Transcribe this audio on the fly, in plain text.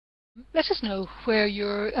Let us know where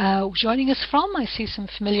you're joining us from. I see some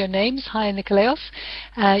familiar names. Hi, Nikolaos.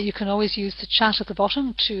 You can always use the chat at the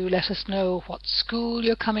bottom to let us know what school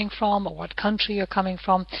you're coming from or what country you're coming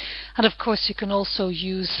from. And of course, you can also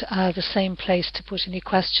use the same place to put any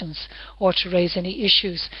questions or to raise any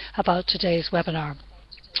issues about today's webinar.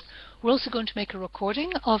 We're also going to make a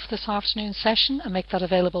recording of this afternoon's session and make that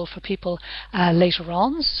available for people later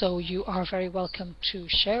on, so you are very welcome to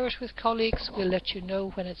share it with colleagues. We'll let you know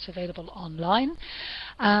when it's available online.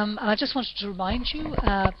 And I just wanted to remind you,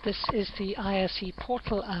 this is the ISE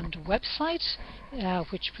portal and website,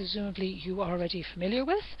 which presumably you are already familiar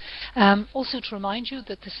with. Also to remind you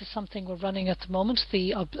that this is something we're running at the moment,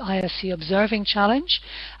 the ISE Observing Challenge,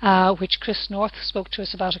 which Chris North spoke to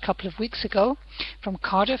us about a couple of weeks ago from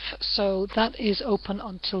Cardiff. So that is open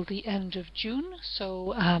until the end of June.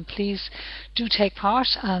 So please do take part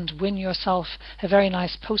and win yourself a very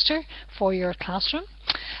nice poster for your classroom.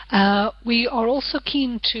 We are also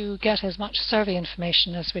keen to get as much survey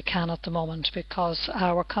information as we can at the moment, because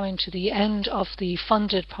we're coming to the end of the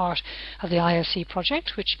funded part of the ISE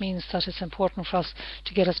project, which means that it's important for us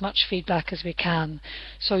to get as much feedback as we can.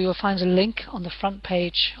 So you'll find a link on the front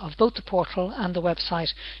page of both the portal and the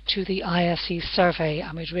website to the ISE survey,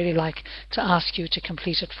 and we'd really like to ask you to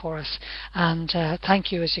complete it for us. And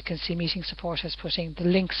thank you. As you can see, Meeting Support is putting the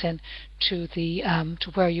links in to the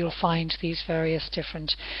to where you'll find these various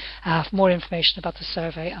different more information about the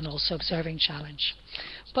survey and also Observing Challenge.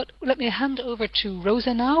 But let me hand over to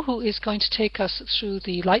Rosa now, who is going to take us through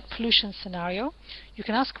the light pollution scenario. You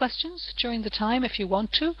can ask questions during the time if you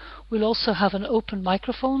want to. We'll also have an open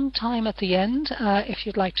microphone time at the end if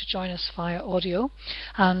you'd like to join us via audio,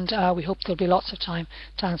 and we hope there'll be lots of time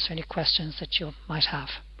to answer any questions that you might have.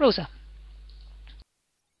 Rosa.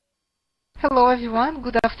 Hello everyone,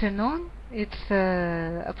 good afternoon. It's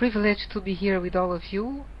a privilege to be here with all of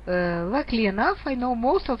you. Luckily enough, I know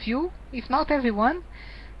most of you, if not everyone,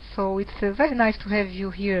 so it's very nice to have you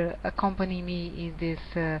here accompanying me in this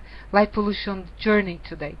light pollution journey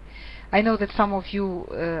today. I know that some of you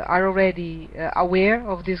are already aware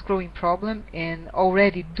of this growing problem and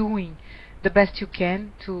already doing the best you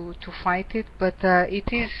can to fight it, but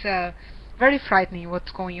it is very frightening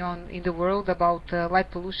what's going on in the world about light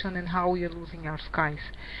pollution and how we are losing our skies.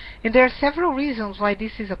 And there are several reasons why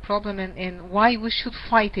this is a problem and why we should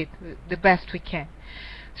fight it the best we can.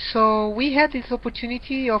 So we had this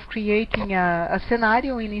opportunity of creating a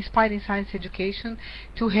scenario in Inspiring Science Education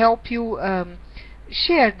to help you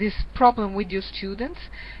share this problem with your students.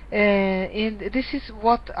 And this is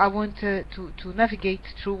what I want to navigate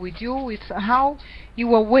through with you. It's how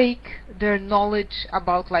you awake their knowledge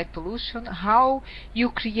about light pollution, how you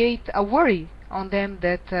create a worry on them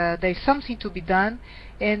that there's something to be done,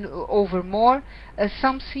 and over more, a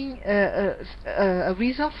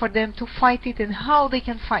reason for them to fight it and how they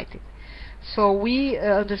can fight it. So we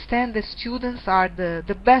understand that students are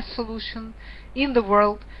the best solution in the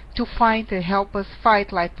world to find and help us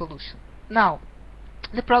fight light pollution. Now,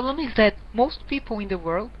 the problem is that most people in the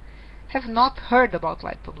world have not heard about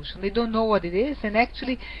light pollution. They don't know what it is, and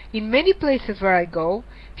actually in many places where I go,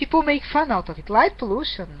 people make fun out of it. Light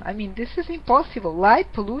pollution, I mean, this is impossible,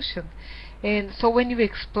 light pollution. And so when you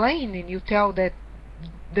explain and you tell that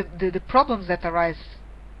the problems that arise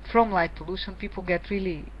from light pollution, people get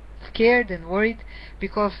really scared and worried,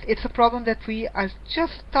 because it's a problem that we are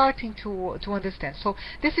just starting to understand. So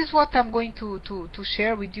this is what I'm going to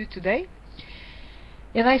share with you today.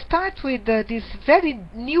 And I start with this very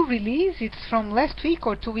new release. It's from last week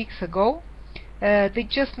or 2 weeks ago. They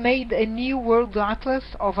just made a new world atlas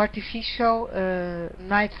of artificial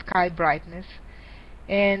night sky brightness.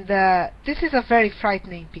 And this is a very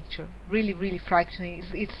frightening picture, really, really frightening.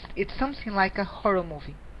 It's something like a horror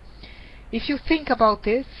movie. If you think about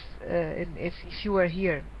this, and if you were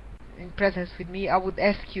here in presence with me, I would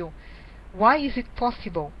ask you, why is it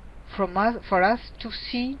possible for us to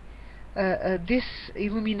see this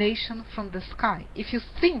illumination from the sky? If you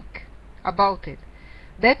think about it,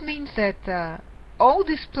 that means that all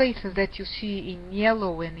these places that you see in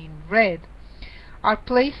yellow and in red are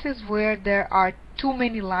places where there are too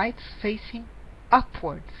many lights facing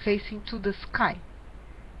upward, facing to the sky.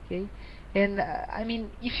 Okay? And I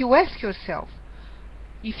mean, if you ask yourself,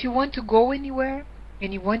 if you want to go anywhere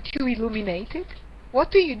and you want to illuminate it,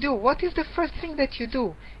 what do? What is the first thing that you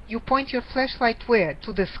do? You point your flashlight where?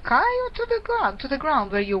 To the sky or to the ground? To the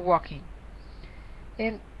ground where you're walking.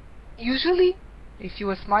 And usually, if you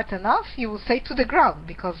are smart enough, you will say to the ground,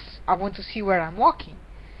 because I want to see where I'm walking.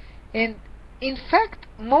 And in fact,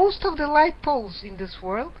 most of the light poles in this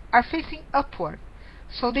world are facing upward.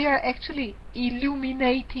 So they are actually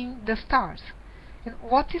illuminating the stars. And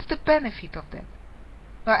what is the benefit of that?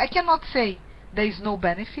 Well, I cannot say there is no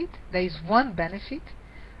benefit. There is one benefit.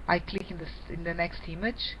 I click in the next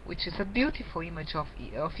image, which is a beautiful image of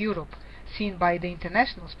Europe, seen by the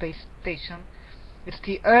International Space Station. It's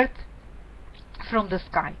the Earth from the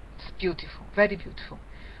sky. It's beautiful, very beautiful.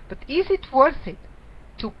 But is it worth it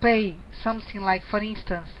to pay something like, for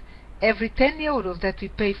instance, every 10 euros that we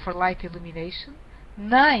pay for light illumination,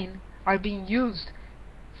 9 are being used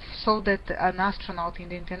so that an astronaut in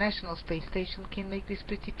the International Space Station can make this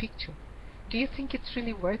pretty picture? Do you think it's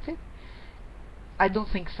really worth it? I don't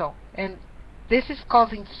think so. And this is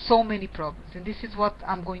causing so many problems, and this is what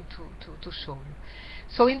I'm going to show you.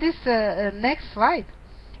 So in this next slide,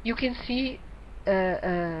 you can see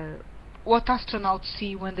what astronauts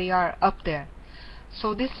see when they are up there.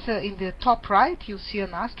 So this in the top right, you see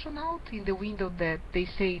an astronaut in the window that they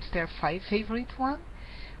say it's their favorite one,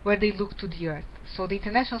 where they look to the Earth. So the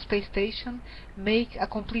International Space Station make a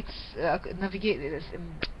complete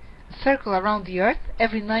circle around the Earth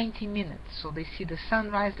every 90 minutes. So they see the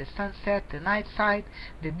sunrise, the sunset, the night side,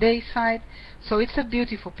 the day side. So it's a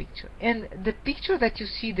beautiful picture. And the picture that you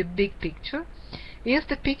see, the big picture, is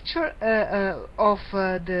the picture of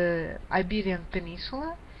the Iberian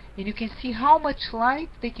Peninsula. And you can see how much light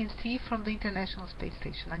they can see from the International Space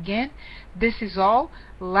Station. Again, this is all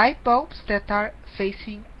light bulbs that are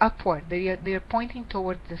facing upward. They are pointing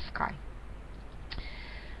towards the sky.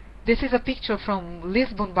 This is a picture from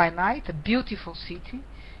Lisbon by night, a beautiful city.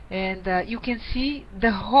 And you can see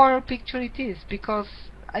the horror picture it is, because,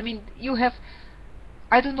 I mean, you have,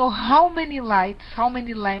 I don't know how many lights, how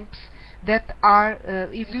many lamps that are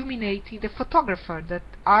illuminating the photographer that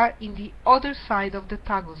are in the other side of the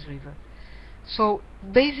Tagus River. So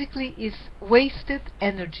basically it's wasted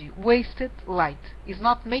energy, wasted light. It's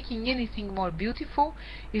not making anything more beautiful,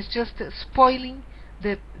 it's just spoiling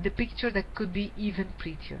the picture that could be even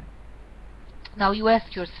prettier. Now you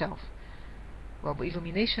ask yourself, well,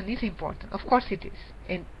 illumination is important. Of course it is.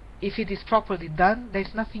 And if it is properly done,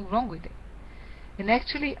 there's nothing wrong with it. And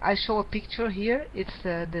actually, I show a picture here. It's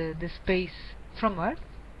the space from Earth.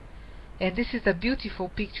 And this is a beautiful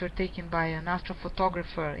picture taken by an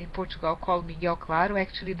astrophotographer in Portugal called Miguel Claro.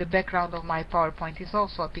 Actually, the background of my PowerPoint is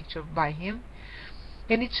also a picture by him.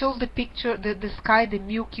 And it shows the picture, the sky, the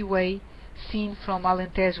Milky Way, seen from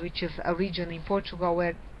Alentejo, which is a region in Portugal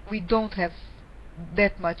where we don't have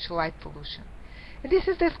that much light pollution. And this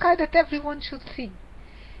is the sky that everyone should see.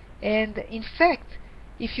 And in fact,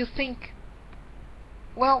 if you think,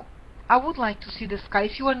 well, I would like to see the sky.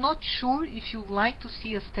 If you are not sure if you like to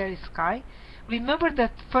see a starry sky, remember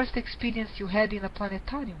that first experience you had in a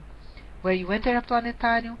planetarium, where you enter a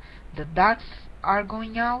planetarium, the darks are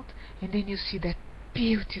going out, and then you see that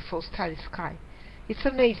beautiful starry sky. It's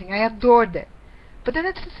amazing. I adore that. But then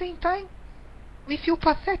at the same time, we feel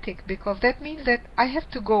pathetic, because that means that I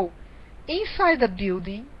have to go inside a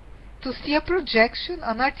building to see a projection,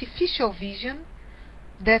 an artificial vision,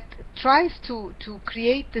 that tries to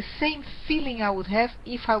create the same feeling I would have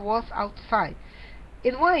if I was outside.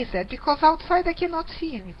 And why is that? Because outside I cannot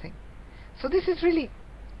see anything. So this is really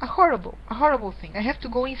a horrible thing. I have to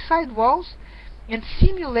go inside walls and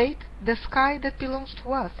simulate the sky that belongs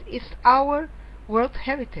to us. It's our world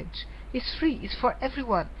heritage. It's free. It's for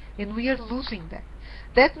everyone. And we are losing that.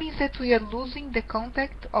 That means that we are losing the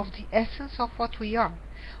contact of the essence of what we are.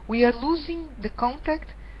 We are losing the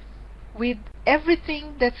contact with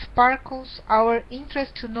everything that sparkles our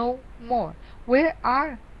interest to know more. Where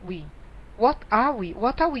are we? What are we?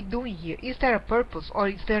 What are we doing here? Is there a purpose, or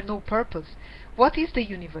is there no purpose? What is the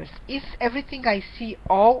universe? Is everything I see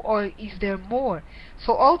all, or is there more?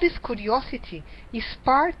 So all this curiosity is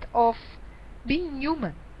part of being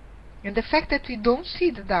human. And the fact that we don't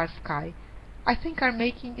see the dark sky, I think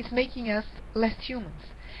is making us less humans.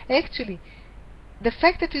 Actually, the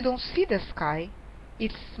fact that we don't see the sky,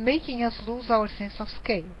 it's making us lose our sense of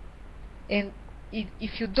scale. And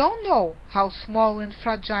if you don't know how small and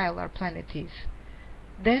fragile our planet is,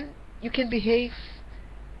 then you can behave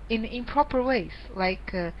in improper ways,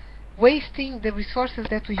 like wasting the resources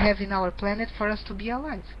that we have in our planet for us to be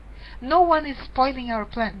alive. No one is spoiling our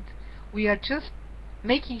planet. We are just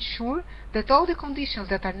making sure that all the conditions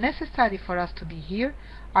that are necessary for us to be here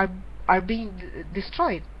are being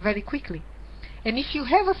destroyed very quickly. And if you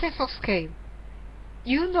have a sense of scale,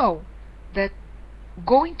 you know that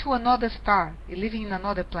going to another star, living in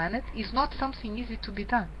another planet, is not something easy to be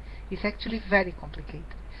done. It's actually very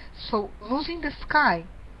complicated. So losing the sky,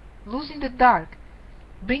 losing the dark,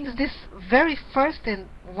 brings this very first and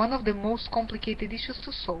one of the most complicated issues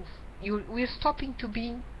to solve. We're stopping to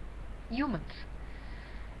being humans.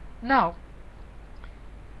 Now,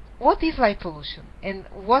 what is light pollution and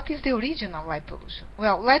what is the origin of light pollution?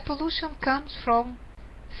 Well, light pollution comes from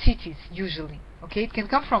cities usually. Okay, it can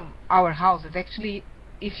come from our houses. Actually,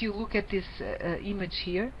 if you look at this image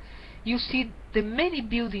here, you see the many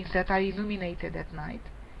buildings that are illuminated at night,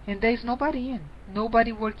 and there is nobody in,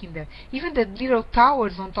 nobody working there. Even the little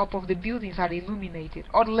towers on top of the buildings are illuminated,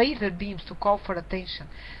 or laser beams to call for attention.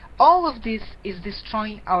 All of this is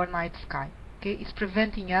destroying our night sky. Okay, it's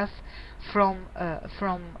preventing us from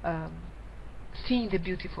seeing the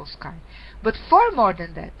beautiful sky. But far more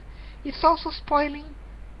than that, it's also spoiling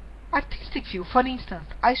artistic view. For instance,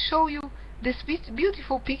 I show you this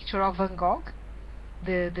beautiful picture of Van Gogh,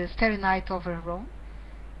 the Starry Night over Rome,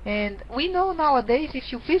 and we know nowadays,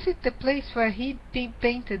 if you visit the place where he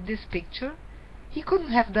painted this picture, he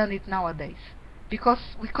couldn't have done it nowadays,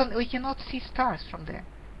 because we cannot see stars from there.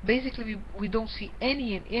 Basically, we don't see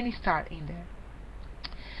any star in there.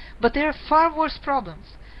 But there are far worse problems.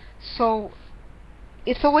 So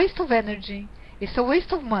it's a waste of energy. It's a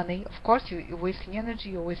waste of money. Of course, you're wasting energy,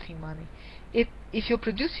 you're wasting money. If you're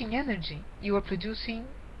producing energy, you are producing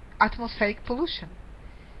atmospheric pollution.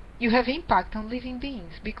 You have impact on living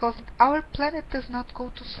beings, because our planet does not go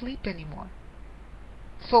to sleep anymore.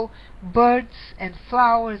 So birds and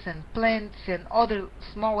flowers and plants and other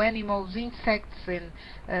small animals, insects, and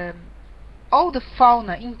all the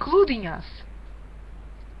fauna, including us,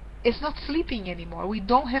 is not sleeping anymore. We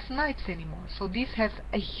don't have nights anymore. So this has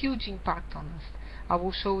a huge impact on us. I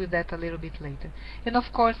will show you that a little bit later. And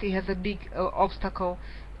of course, it has a big obstacle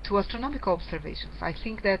to astronomical observations. I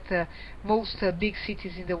think that most big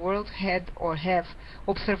cities in the world had or have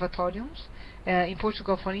observatoriums. In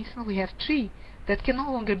Portugal, for instance, we have 3 that can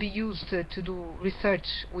no longer be used to do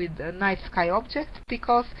research with night sky objects,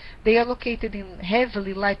 because they are located in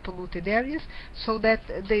heavily light polluted areas, so that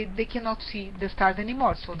they cannot see the stars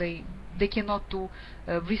anymore, so they cannot do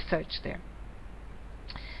research there.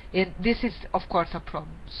 And this is, of course, a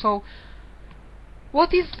problem. So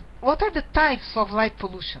what are the types of light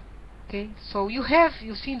pollution? Okay, so you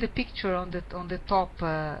see in the picture on the top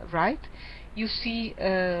right, you see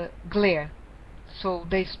glare. So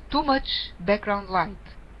there's too much background light.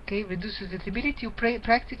 Okay, reduces visibility.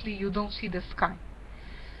 Practically you don't see the sky.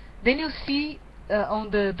 Then you see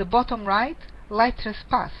on the bottom right, light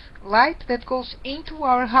trespass, light that goes into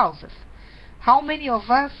our houses. How many of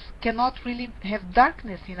us cannot really have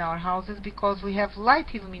darkness in our houses because we have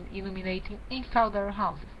light illuminating inside our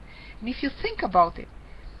houses? And if you think about it,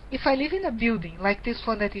 if I live in a building like this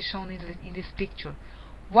one that is shown in this picture,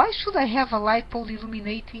 why should I have a light pole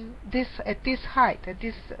illuminating this at this height,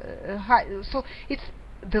 height? So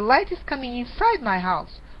the light is coming inside my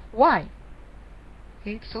house. Why?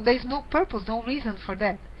 Okay, so there is no purpose, no reason for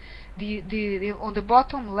that. On the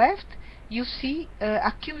bottom left, you see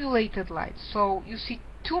accumulated light. So you see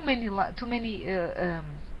too many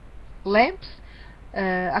lamps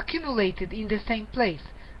accumulated in the same place.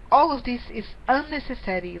 All of this is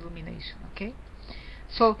unnecessary illumination. Okay.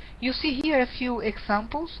 So you see here a few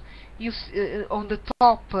examples. On the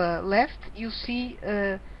top left, you see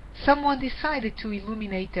someone decided to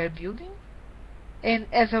illuminate their building, and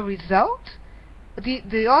as a result,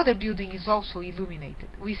 the other building is also illuminated.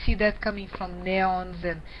 We see that coming from neons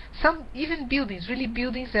and some even buildings, really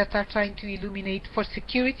buildings that are trying to illuminate for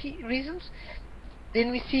security reasons.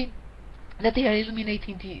 Then we see that they are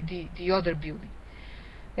illuminating the other building.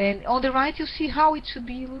 And on the right, you see how it should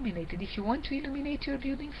be illuminated. If you want to illuminate your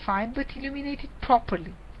building, fine, but illuminate it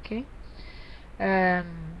properly. Okay.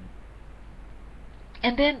 And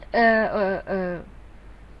then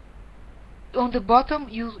on the bottom,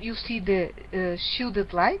 you see the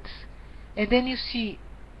shielded lights, and then you see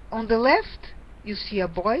on the left, you see a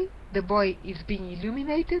boy. The boy is being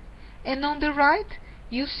illuminated, and on the right,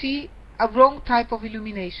 you see a wrong type of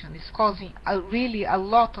illumination. It's causing really a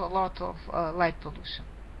lot of light pollution.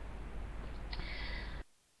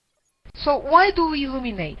 So why do we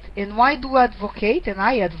illuminate, and why do I advocate, and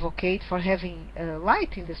I advocate for having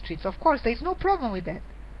light in the streets? Of course, there is no problem with that,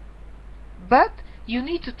 but you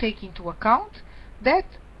need to take into account that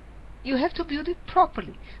you have to build it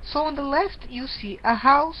properly. So on the left, you see a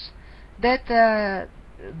house that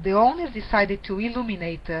the owners decided to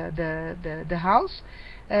illuminate the house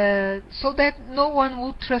so that no one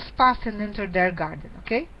would trespass and enter their garden.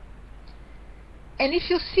 Okay. And if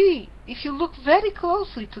you look very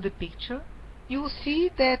closely to the picture, you will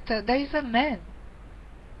see that there is a man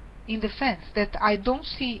in the fence that I don't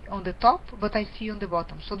see on the top, but I see on the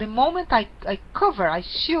bottom. So the moment I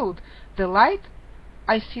shield the light,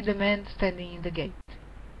 I see the man standing in the gate.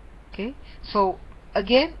 Okay. So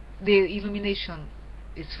again, the illumination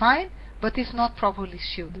is fine, but it's not properly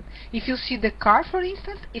shielded. If you see the car, for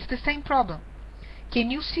instance, it's the same problem.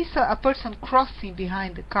 Can you see a person crossing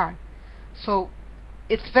behind the car? So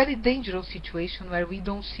it's very dangerous situation where we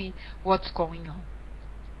don't see what's going on.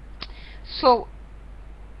 So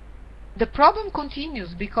the problem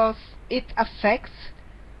continues because it affects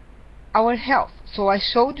our health. So I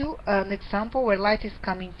showed you an example where light is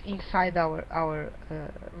coming inside our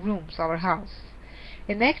rooms, our house.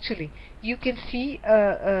 And actually, you can see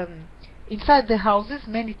inside the houses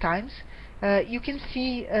many times, you can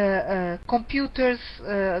see computers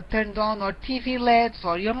turned on, or TV LEDs,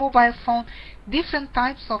 or your mobile phone, different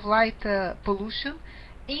types of light pollution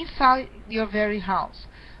inside your very house.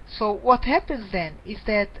 So what happens then is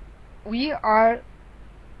that we are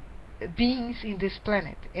beings in this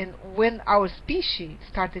planet, and when our species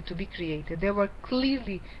started to be created, there were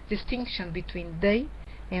clearly distinction between day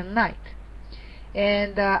and night.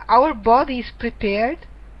 And our body is prepared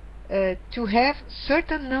to have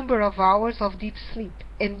certain number of hours of deep sleep,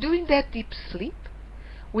 and during that deep sleep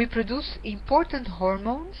we produce important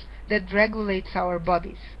hormones that regulates our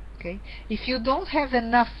bodies. Okay, if you don't have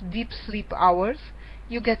enough deep sleep hours,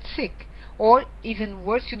 you get sick, or even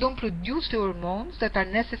worse, you don't produce the hormones that are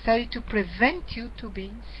necessary to prevent you to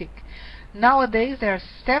being sick. Nowadays there are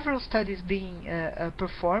several studies being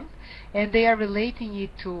performed, and they are relating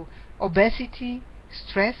it to obesity,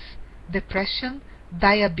 stress, depression,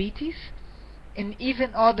 diabetes, and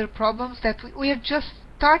even other problems that we are just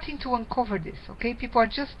starting to uncover this. Okay, people are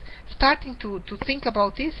just starting to think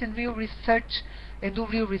about this and do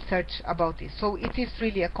real research about this. So it is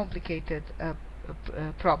really a complicated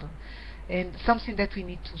problem, and something that we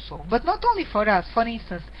need to solve. But not only for us. For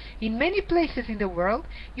instance, in many places in the world,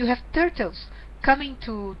 you have turtles coming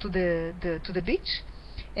to the beach,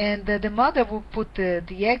 and the mother will put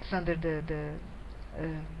the eggs under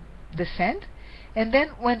the sand, and then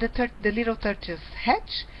when the little turtles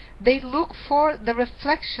hatch, they look for the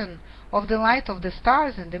reflection of the light of the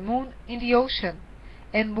stars and the moon in the ocean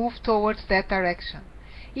and move towards that direction.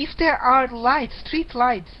 If there are lights, street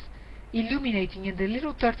lights, illuminating, and the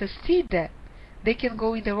little turtles see that, they can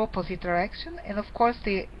go in the opposite direction, and of course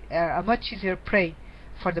they are a much easier prey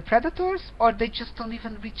for the predators, or they just don't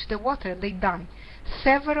even reach the water and they die.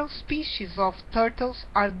 Several species of turtles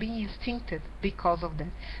are being extincted because of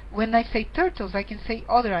that. When I say turtles, I can say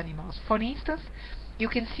other animals. For instance, you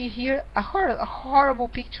can see here a horrible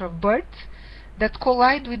picture of birds that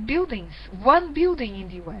collide with buildings. One building in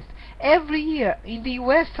the US. Every year in the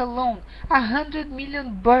US alone, 100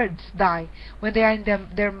 million birds die when they are in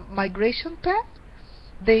their migration path.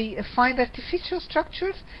 They find artificial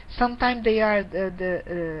structures. Sometimes they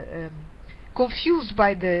are confused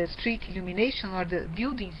by the street illumination or the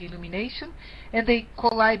building's illumination, and they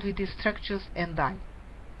collide with these structures and die.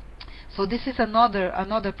 So this is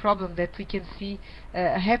another problem that we can see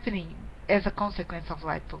happening as a consequence of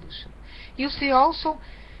light pollution. You see also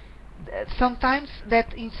sometimes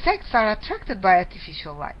that insects are attracted by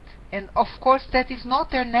artificial light, and of course that is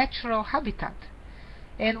not their natural habitat.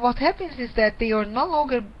 And what happens is that they are no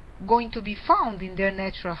longer going to be found in their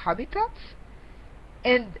natural habitats,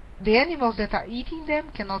 and the animals that are eating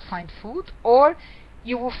them cannot find food, or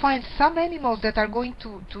you will find some animals that are going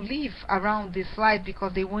to live around this light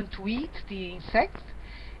because they want to eat the insects,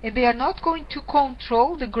 and they are not going to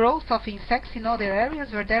control the growth of insects in other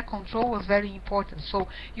areas where their control was very important. So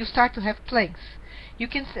you start to have plagues. You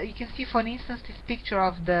can see, for instance, this picture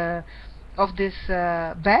of this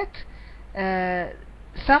bat.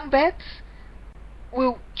 Some bats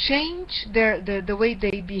will change the way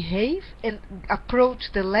they behave and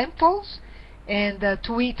approach the lampposts, and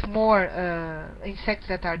to eat more insects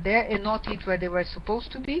that are there and not eat where they were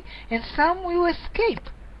supposed to be. And some will escape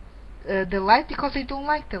the light because they don't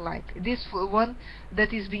like the light. This one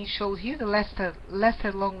that is being shown here, the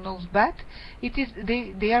lesser long-nosed bat,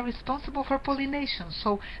 they are responsible for pollination.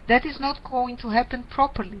 So that is not going to happen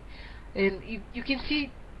properly, and you can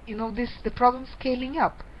see, the problem scaling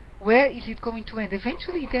up. Where is it going to end?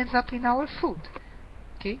 Eventually it ends up in our food.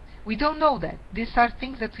 Okay, we don't know that. These are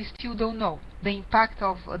things that we still don't know. The impact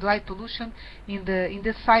of light pollution in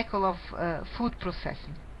the cycle of food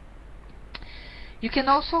processing. You can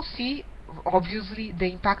also see, obviously,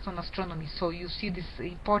 the impact on astronomy. So you see this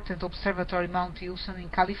important observatory, Mount Wilson in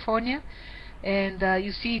California, and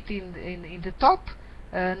you see it in the top,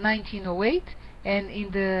 1908, and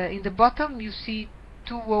in the bottom you see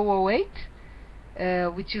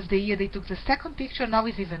 2008, which is the year they took the second picture. Now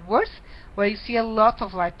it's even worse, where you see a lot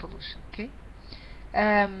of light pollution. Okay,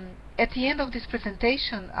 and at the end of this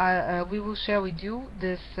presentation, we will share with you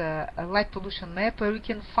this light pollution map where we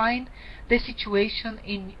can find the situation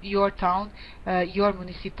in your town, your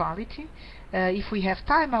municipality. If we have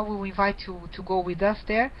time, I will invite you to go with us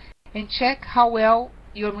there and check how well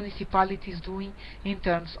your municipality is doing in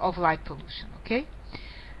terms of light pollution. Okay?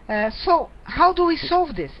 So how do we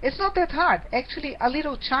solve this? It's not that hard. Actually, a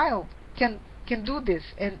little child can do this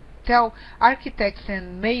and tell architects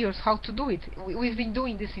and mayors how to do it. We've been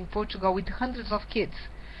doing this in Portugal with hundreds of kids.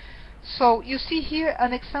 So you see here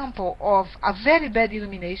an example of a very bad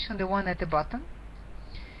illumination, the one at the bottom.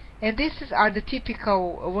 And these are the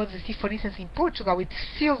typical ones you see, for instance, in Portugal. It's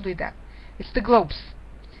filled with them. It's the globes.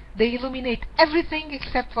 They illuminate everything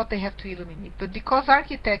except what they have to illuminate. But because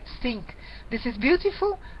architects think this is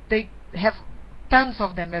beautiful, they have tons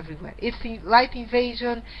of them everywhere. It's light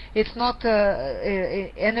invasion, it's not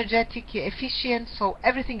energetic efficient, so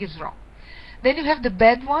everything is wrong. Then you have the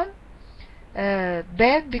bad one.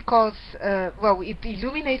 Bad because, well, it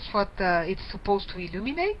illuminates what it's supposed to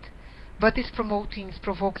illuminate, but it's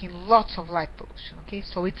provoking lots of light pollution. Okay,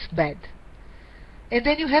 so it's bad. And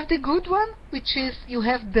then you have the good one, which is you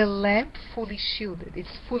have the lamp fully shielded.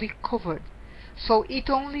 It's fully covered. So it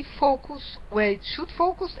only focuses where it should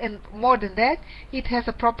focus, and more than that, it has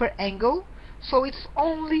a proper angle. So it's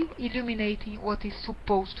only illuminating what is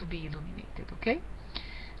supposed to be illuminated. Okay?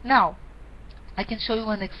 Now, I can show you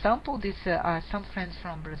an example. These are some friends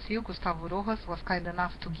from Brazil. Gustavo Rojas was kind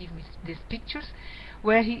enough to give me these pictures,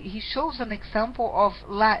 where he shows an example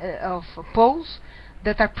of poles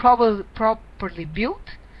that are properly built.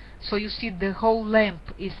 So you see the whole lamp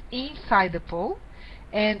is inside the pole,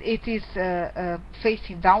 and it is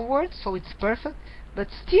facing downwards, so it's perfect. But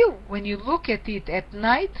still, when you look at it at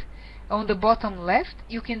night, on the bottom left,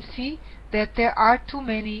 you can see that there are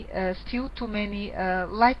still too many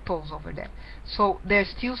light poles over there. So there's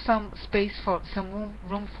still some space for some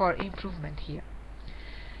room for improvement here.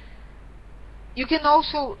 You can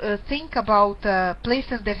also think about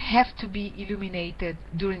places that have to be illuminated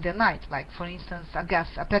during the night, like for instance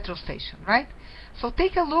a petrol station, right? So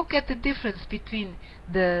take a look at the difference between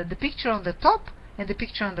the picture on the top and the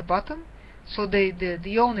picture on the bottom. So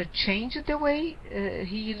the owner changed the way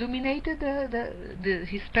he illuminated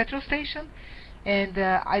his petrol station, and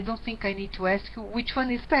I don't think I need to ask you which one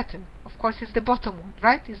is better. Of course, it's the bottom one,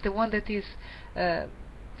 right? It's the one that is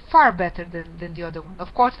far better than the other one.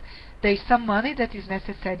 Of course, there is some money that is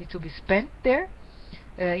necessary to be spent there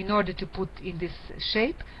in order to put in this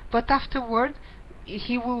shape, but afterward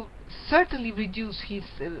he will certainly reduce his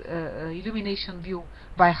illumination bill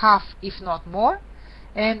by half, if not more,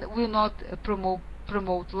 and will not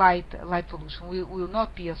promote light pollution. Will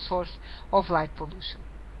not be a source of light pollution.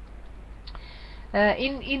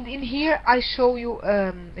 In here I show you,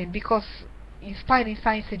 and because Inspiring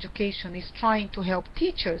Science Education is trying to help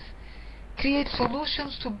teachers create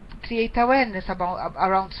solutions to create awareness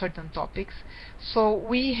around certain topics. So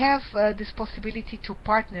we have this possibility to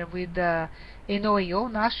partner with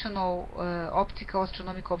NOAO, National Optical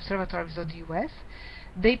Astronomical Observatories of the US.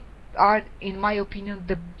 They are, in my opinion,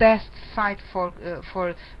 the best site for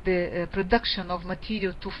the production of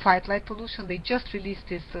material to fight light pollution. They just released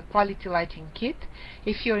this quality lighting kit.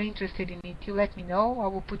 If you're interested in it, you let me know. I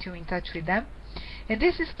will put you in touch with them. And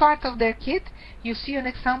this is part of their kit. You see an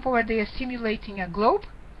example where they are simulating a globe,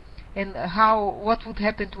 and what would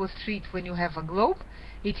happen to a street when you have a globe.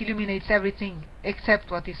 It illuminates everything except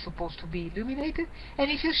what is supposed to be illuminated. And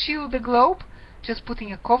if you shield the globe, just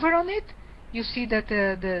putting a cover on it, you see that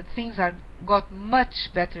the things got much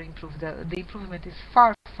better improved. The improvement is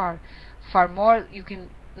far more. You can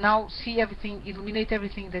now see everything, illuminate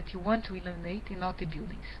everything that you want to illuminate in all the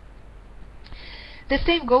buildings. The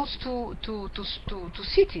same goes to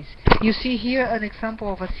cities. You see here an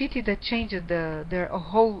example of a city that changed their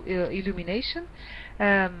whole illumination.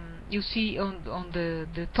 You see on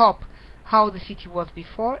the top how the city was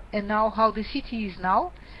before, and now how the city is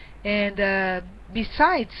now. And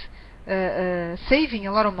besides saving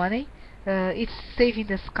a lot of money, it's saving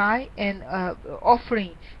the sky and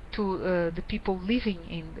offering to the people living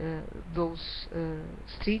in those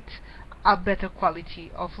streets a better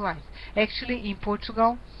quality of life. Actually, in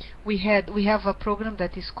Portugal, we have a program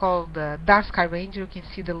that is called Dark Sky Ranger. You can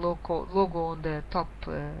see the logo on the top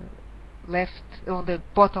left, on the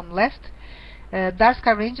bottom left. Dark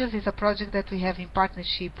Sky Rangers is a project that we have in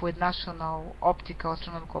partnership with National Optical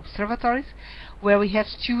Astronomical Observatories, where we have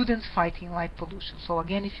students fighting light pollution. So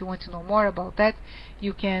again, if you want to know more about that,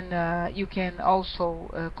 you can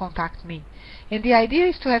also contact me. And the idea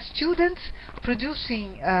is to have students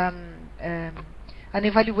producing an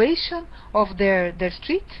evaluation of their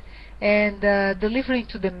street, and delivering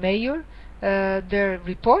to the mayor their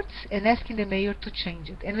reports and asking the mayor to change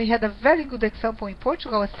it. And we had a very good example in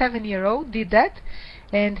Portugal. A 7-year-old did that,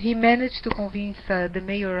 and he managed to convince the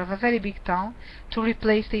mayor of a very big town to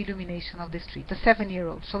replace the illumination of the street. A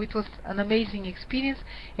 7-year-old. So it was an amazing experience,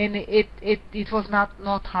 and it was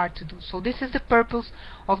not hard to do. So this is the purpose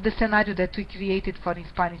of the scenario that we created for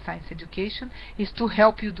Inspiring Science Education, is to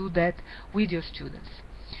help you do that with your students.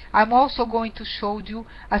 I'm also going to show you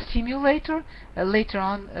a simulator later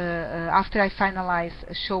on, after I finalize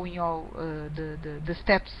showing you all the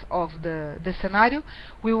steps of the scenario.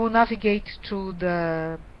 We will navigate through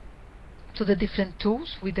to the different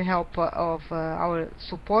tools with the help of our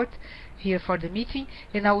support here for the meeting,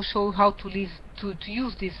 and I will show you how to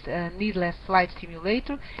use this needless light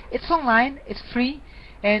simulator. It's online, it's free,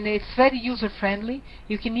 and it's very user-friendly.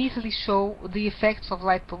 You can easily show the effects of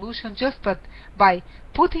light pollution just by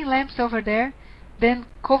putting lamps over there, then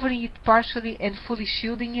covering it partially and fully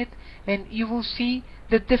shielding it, and you will see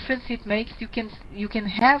the difference it makes. You can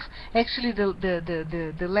have actually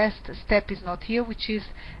the last step is not here, which is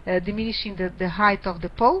diminishing the height of the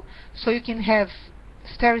pole, so you can have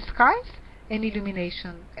starry skies and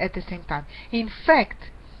illumination at the same time. In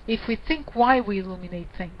fact, if we think why we illuminate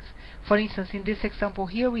things, for instance, in this example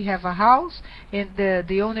here, we have a house, and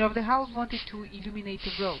the owner of the house wanted to illuminate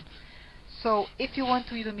the road. So if you want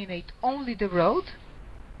to illuminate only the road,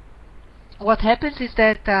 what happens is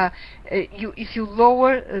that if you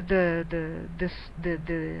lower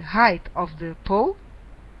the height of the pole,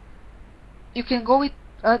 you can go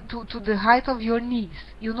to the height of your knees.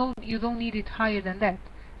 You don't need it higher than that.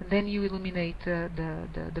 And then you illuminate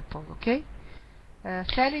the pole. Okay,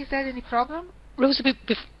 Sally, is there any problem? Rosa,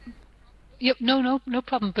 yep, no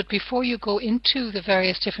problem. But before you go into the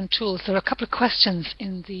various different tools, there are a couple of questions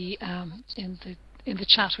in the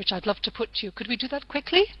chat which I'd love to put to you. Could we do that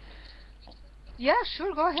quickly? Yeah,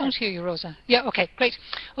 sure. Go ahead. I don't hear you, Rosa. Yeah, okay, great.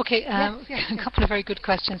 Okay, yes. A couple of very good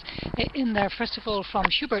questions in there. First of all, from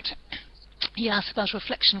Hubert. He asked about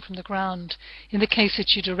reflection from the ground. In the case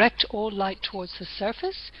that you direct all light towards the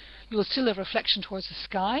surface, you will still have reflection towards the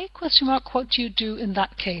sky? Question mark. What do you do in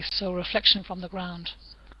that case? So reflection from the ground.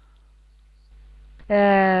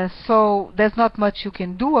 So there's not much you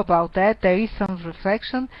can do about that. There is some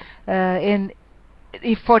reflection, and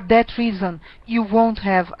if for that reason you won't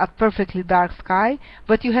have a perfectly dark sky,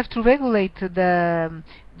 but you have to regulate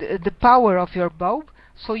the power of your bulb,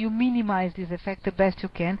 so you minimize this effect the best you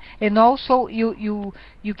can. And also you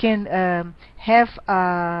can have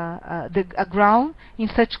a ground in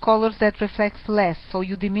such colors that reflects less, so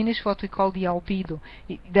you diminish what we call the albedo.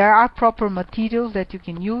 There are proper materials that you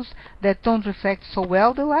can use that don't reflect so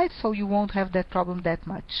well the light, so you won't have that problem that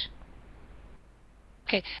much.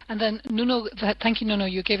 Okay, and then Nuno, thank you, Nuno.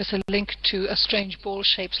 You gave us a link to a strange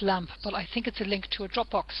ball-shaped lamp, but I think it's a link to a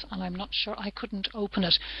Dropbox, and I'm not sure. I couldn't open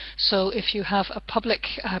it. So if you have a public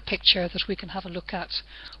picture that we can have a look at,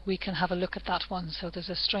 we can have a look at that one. So there's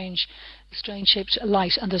a strange-shaped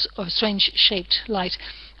light, and there's a strange-shaped light.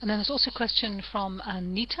 And then there's also a question from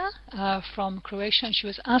Anita from Croatia, and she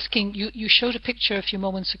was asking, you showed a picture a few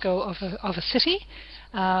moments ago of a city.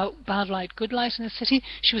 Bad light, good light in a city.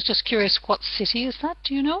 She was just curious, what city is that?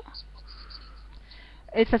 Do you know?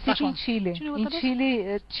 It's a city in Chile. Do you know what that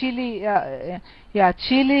is?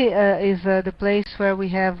 Chile is the place where we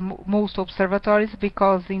have most observatories,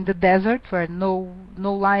 because in the desert where no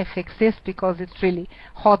life exists because it's really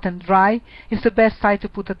hot and dry, it's the best site to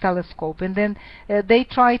put a telescope. And then they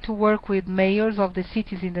try to work with mayors of the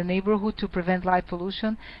cities in the neighborhood to prevent light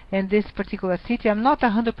pollution. And this particular city, I'm not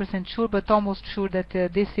 100% sure, but almost sure that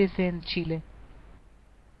this is in Chile.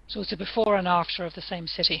 So it's a before and after of the same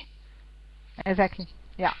city. Exactly.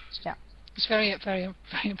 Yeah. It's very, very,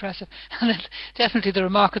 very impressive. And then definitely the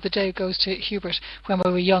remark of the day goes to Hubert. When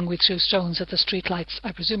we were young, we threw stones at the streetlights.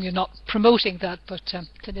 I presume you're not promoting that, but it's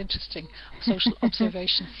an interesting social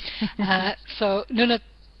observation. So, Nuno,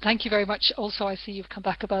 thank you very much. Also, I see you've come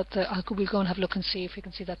back about we'll go and have a look and see if we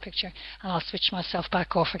can see that picture. And I'll switch myself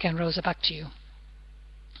back off again. Rosa, back to you.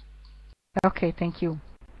 Okay, thank you.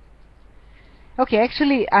 Okay,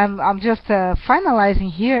 actually, I'm just finalizing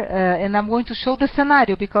here, and I'm going to show the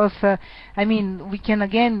scenario, because I mean, we can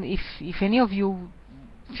again, if any of you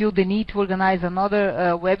feel the need to organize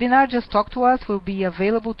another webinar, just talk to us. We'll be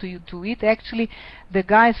available to it. Actually, the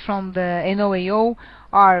guys from the NOAO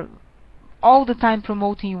are all the time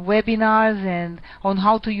promoting webinars and on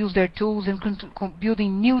how to use their tools and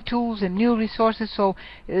building new tools and new resources. So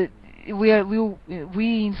we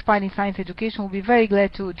Inspiring Science Education will be very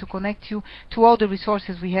glad to connect you to all the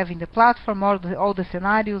resources we have in the platform, all the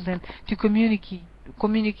scenarios, and to communicate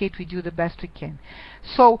communicate with you the best we can.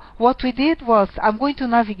 So what we did was, I'm going to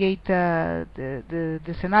navigate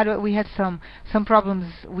the scenario. We had some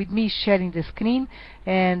problems with me sharing the screen,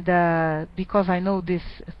 and because I know these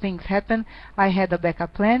things happen, I had a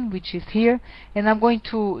backup plan, which is here, and I'm going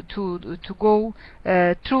to go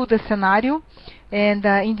through the scenario, and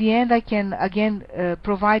in the end I can again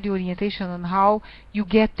provide you orientation on how you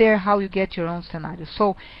get there, how you get your own scenario.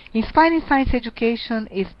 So Inspiring Science Education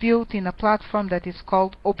is built in a platform that is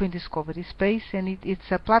called Open Discovery Space, and it's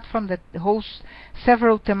a platform that hosts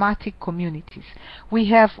several thematic communities. We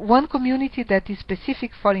have one community that is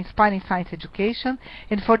specific for Inspiring Science Education,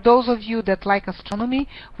 and for those of you that like astronomy,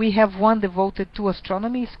 we have one devoted to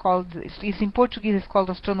astronomy. It's in Portuguese, it's called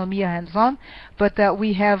Astronomia Hands-On, but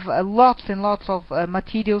we have lots and lots of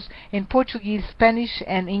materials in Portuguese, Spanish,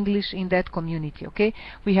 and English in that community. Okay,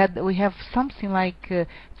 we have something like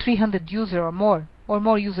 300 users or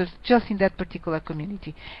more users just in that particular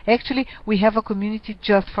community. Actually, we have a community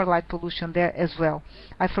just for light pollution there as well.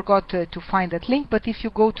 I forgot to find that link, but if you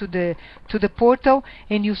go to the portal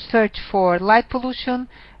and you search for light pollution,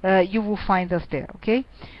 you will find us there. Okay,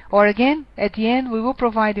 or again, at the end we will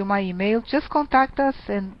provide you my email. Just contact us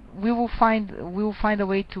and we will find a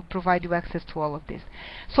way to provide you access to all of this.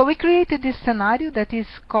 So we created this scenario that is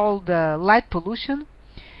called light pollution.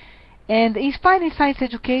 And Inspiring Science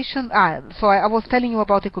Education, so I was telling you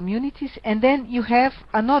about the communities, and then you have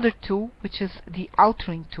another tool, which is the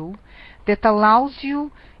authoring tool, that allows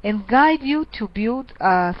you and guide you to build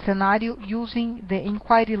a scenario using the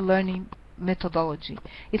inquiry learning methodology.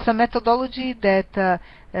 It's a methodology that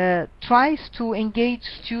tries to engage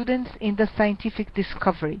students in the scientific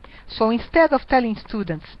discovery. So instead of telling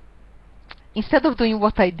students, instead of doing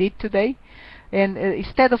what I did today, and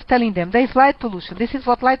instead of telling them there is light pollution, this is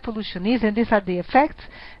what light pollution is, and these are the effects,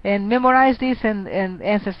 and memorize this and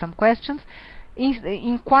answer some questions,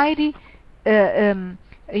 inquiry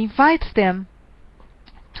invites them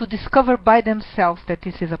to discover by themselves that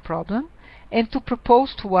this is a problem, and to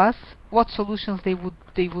propose to us what solutions they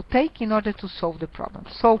would take in order to solve the problem.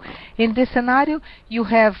 So in this scenario, you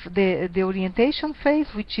have the orientation phase,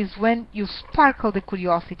 which is when you sparkle the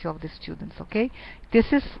curiosity of the students. Okay,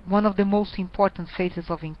 this is one of the most important phases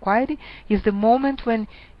of inquiry, is the moment when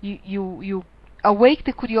you awake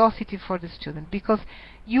the curiosity for the student, because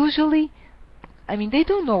usually, I mean, they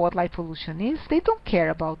don't know what light pollution is, they don't care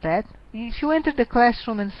about that. If you enter the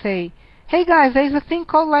classroom and say, hey guys, there is a thing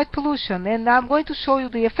called light pollution, and I'm going to show you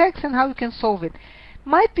the effects and how you can solve it,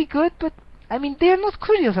 might be good, but I mean, they're not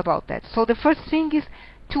curious about that. So the first thing is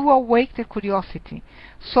to awake their curiosity.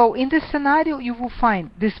 So in this scenario, you will find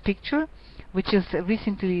this picture, which is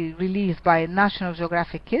recently released by National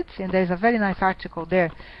Geographic Kids, and there's a very nice article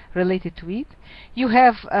there related to it. You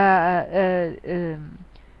have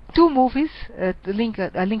two movies, a link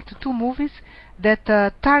to two movies that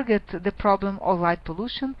target the problem of light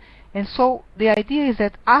pollution. And so the idea is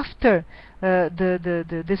that after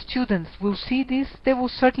the students will see this, they will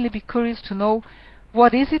certainly be curious to know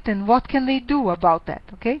what is it and what can they do about that.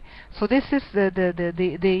 Okay, so this is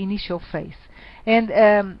the initial phase,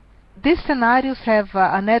 and these scenarios have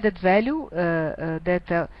an added value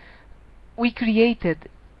that we created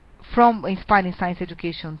from Inspiring Science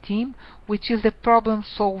Education team, which is the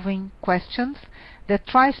problem-solving questions that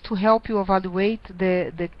tries to help you evaluate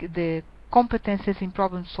the competences in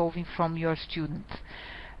problem solving from your students.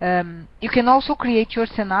 You can also create your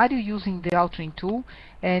scenario using the authoring tool,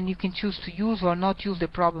 and you can choose to use or not use the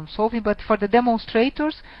problem solving. But for the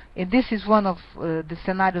demonstrators, and this is one of the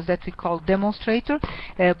scenarios that we call demonstrator,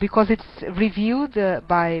 because it's reviewed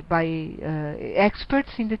by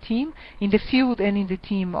experts in the team, in the field and in the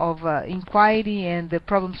team of inquiry and the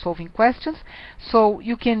problem solving questions. So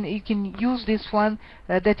you can use this one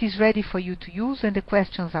that is ready for you to use, and the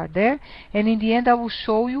questions are there. And in the end, I will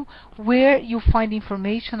show you where you find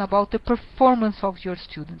information about the performance of your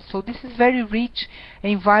students. So this is very rich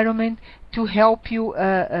environment to help you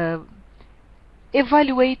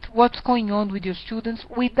evaluate what's going on with your students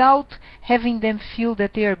without having them feel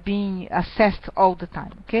that they are being assessed all the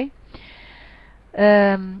time. Okay.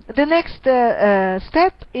 The next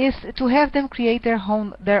step is to have them create their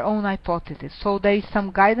own hypothesis. So there is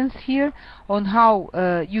some guidance here on how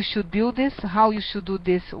you should build this, how you should do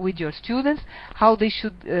this with your students, how they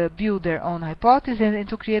should build their own hypothesis, and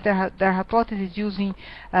to create their hypothesis using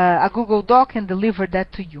a Google Doc and deliver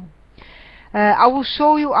that to you. I will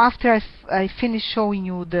show you, after I finish showing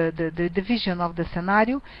you the vision of the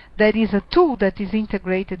scenario, there is a tool that is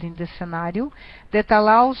integrated in the scenario that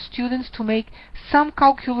allows students to make some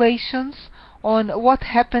calculations on what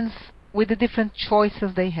happens with the different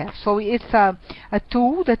choices they have. So it's a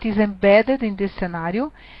tool that is embedded in this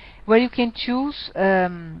scenario, where you can choose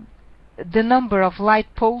the number of light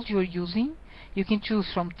poles you're using. You can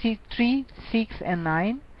choose from 3, 6, and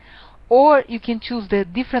 9. Or you can choose the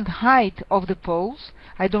different height of the poles.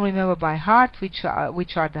 I don't remember by heart which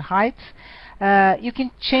are the heights. You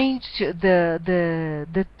can change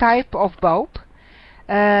the type of bulb.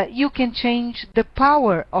 You can change the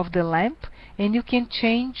power of the lamp, and you can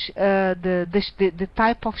change the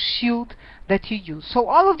type of shield that you use. So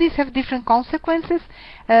all of these have different consequences,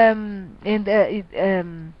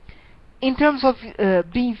 in terms of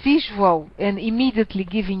being visual and immediately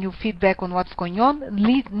giving you feedback on what's going on.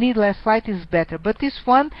 Needless light is better, but this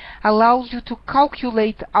one allows you to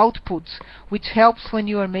calculate outputs, which helps when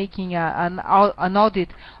you are making an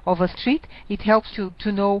audit of a street. It helps you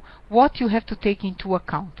to know what you have to take into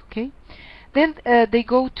account. Okay. Then they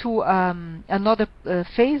go to another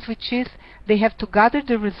phase, which is they have to gather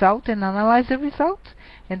the result and analyze the result.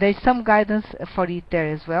 And there is some guidance for it there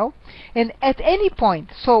as well. And at any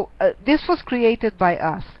point, so this was created by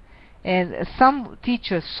us, and some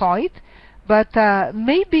teachers saw it, but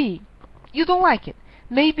maybe you don't like it.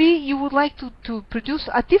 Maybe you would like to produce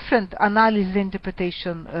a different analysis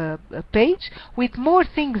interpretation page with more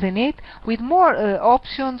things in it, with more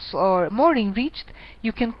options or more enriched.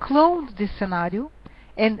 You can clone this scenario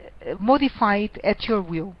and modify it at your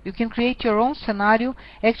will. You can create your own scenario.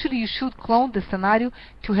 Actually, you should clone the scenario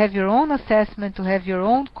to have your own assessment, to have your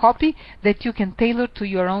own copy that you can tailor to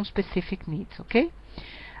your own specific needs. Okay.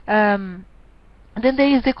 Then there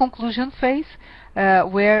is the conclusion phase,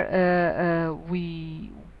 where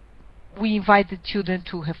we invite the children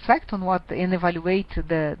to reflect on what and evaluate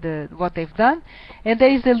what they've done. And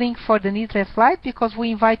there is the link for the needless light, because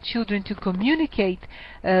we invite children to communicate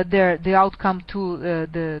the outcome to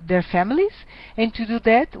their families, and to do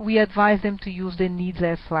that we advise them to use the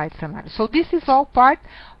needless light scenario. So this is all part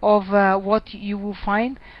of what you will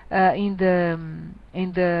find in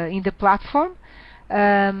the platform.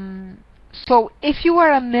 So if you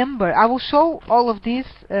are a member, I will show all of this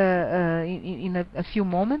in a few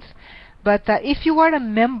moments, but if you are a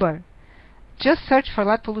member, just search for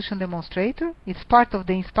Light Pollution Demonstrator. It's part of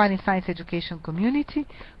the Inspiring Science Education community.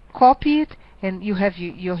 Copy it, and you have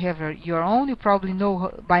your own. You probably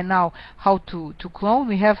know by now how to clone.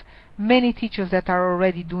 We have many teachers that are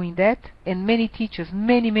already doing that, and many teachers,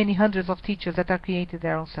 many hundreds of teachers that are creating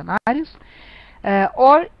their own scenarios.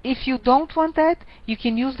 Or if you don't want that, you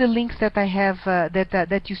can use the links that I have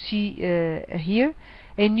that you see here,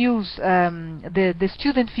 and use the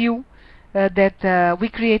student view that we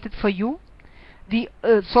created for you.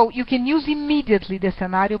 So you can use immediately the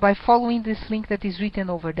scenario by following this link that is written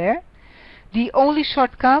over there. The only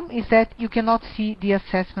shortcoming is that you cannot see the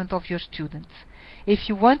assessment of your students. If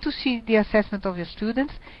you want to see the assessment of your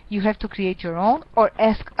students, you have to create your own, or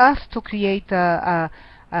ask us to create a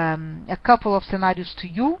couple of scenarios to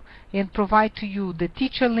you and provide to you the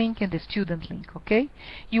teacher link and the student link. Okay.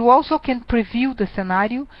 You also can preview the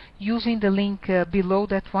scenario using the link below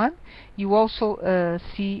that one. You also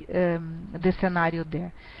see the scenario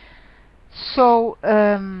there. So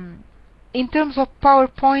in terms of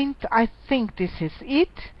PowerPoint, I think this is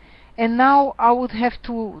it. And now I would have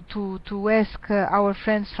to ask our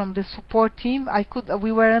friends from the support team.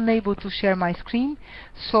 We were unable to share my screen,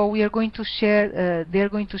 so we are going to share. They are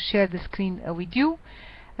going to share the screen with you.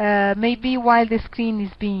 Maybe while the screen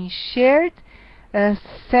is being shared,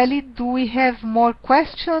 Sally, do we have more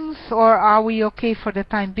questions, or are we okay for the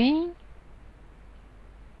time being?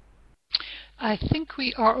 I think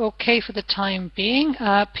we are okay for the time being.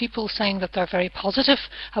 People saying that they're very positive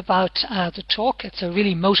about the talk. It's a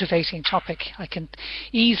really motivating topic. I can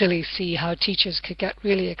easily see how teachers could get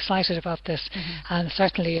really excited about this, and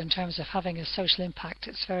certainly in terms of having a social impact,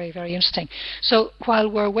 it's very, very interesting. So while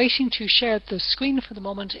we're waiting to share the screen for the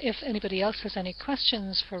moment, if anybody else has any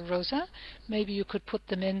questions for Rosa, maybe you could put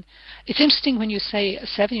them in. It's interesting when you say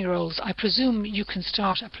 7-year-olds. I presume you can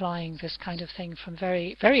start applying this kind of thing from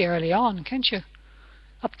very, very early on, can't you?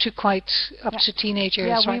 Up to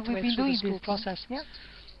teenagers, right the way through the school process. Yeah.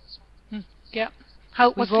 Yeah.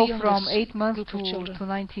 We go from 8 months to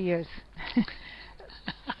 90 years.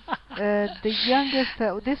 The youngest,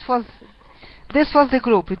 this was the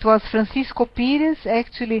group. It was Francisco Pires.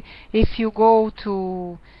 Actually, if you go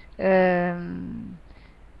to,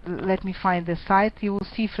 let me find the site, you will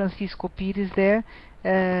see Francisco Pires there.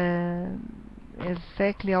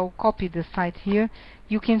 Exactly, I'll copy the site here.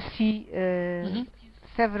 You can see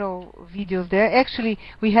several videos there. Actually,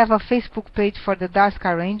 we have a Facebook page for the Dark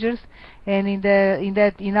Sky Rangers, and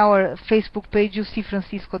in our Facebook page you see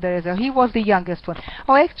Francisco there as well. He was the youngest one.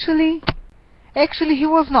 Oh, actually he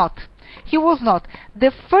was not. He was not.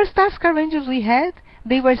 The first Dark Sky Rangers we had,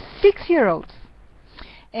 they were 6-year-olds,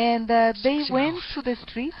 and they went to the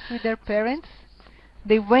streets with their parents.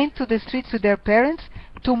 They went to the streets with their parents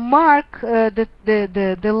to mark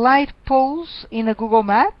the light poles in a Google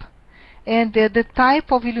map, and the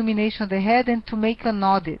type of illumination they had, and to make an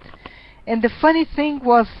audit. And the funny thing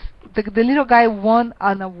was, the little guy won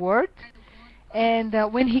an award, and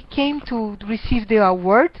when he came to receive the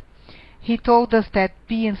award, he told us that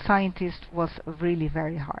being a scientist was really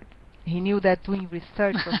very hard. He knew that doing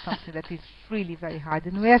research was something that is really very hard.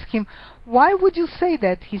 And we asked him, why would you say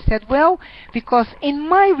that? He said, well, because in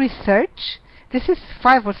my research, this is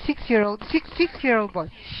 5 or 6-year-old boy.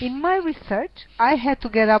 In my research, I had to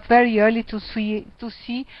get up very early to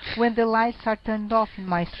see when the lights are turned off in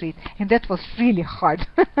my street, and that was really hard.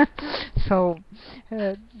 So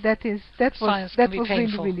that was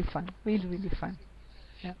really fun, really fun.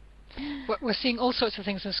 Yeah, we're seeing all sorts of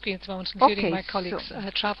things on the screen at the moment, including my colleague's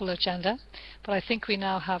travel agenda. But I think we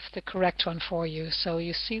now have the correct one for you. So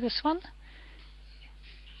you see this one.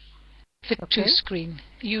 Fit to screen.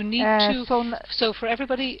 You need to. So for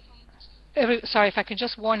everybody, sorry, if I can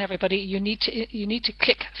just warn everybody, you need to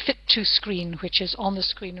click Fit to Screen, which is on the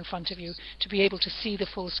screen in front of you, to be able to see the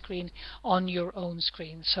full screen on your own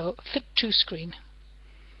screen. So Fit to Screen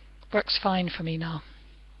works fine for me now.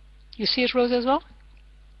 You see it, Rosa, as well?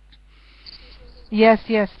 Yes.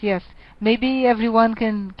 Maybe everyone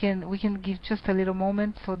we can give just a little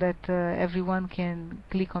moment so that everyone can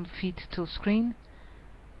click on Fit to Screen.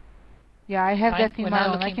 Yeah, I have that in my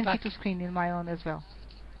own. I can fit to screen in my own as well.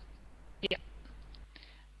 Yeah.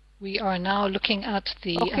 We are now looking at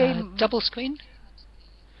the double screen.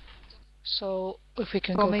 So if we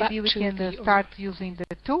can go back to maybe we can start using the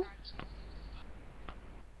tool.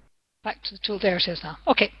 Back to the tool. There it is now.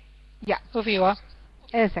 Okay. Yeah. Over you are.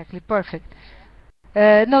 Exactly. Perfect.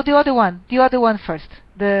 No, the other one. The other one first.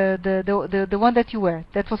 The one that you were.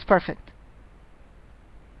 That was perfect.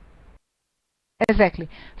 Exactly.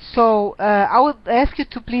 So I would ask you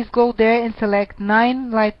to please go there and select 9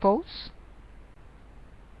 light poles.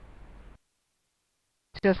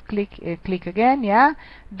 Just click again, yeah.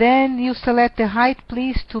 Then you select the height,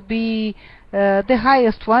 please, to be the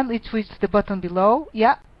highest one, which is the button below.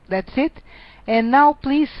 Yeah, that's it. And now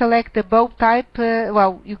please select the bulb type.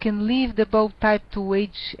 Well, you can leave the bulb type to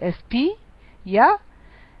HSP, yeah.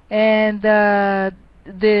 And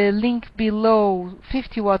the link below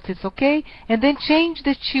 50 watts is okay, and then change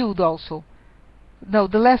the chilled also. No,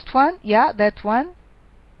 the last one, yeah, that one.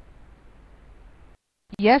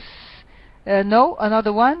 Yes, no,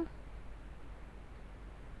 another one.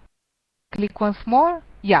 Click once more.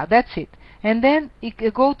 Yeah, that's it. And then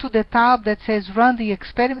go to the tab that says run the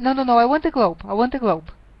experiment. No, I want the globe.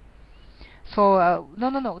 So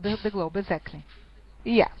no, the globe, exactly.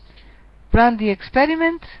 Yeah, run the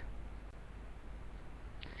experiment.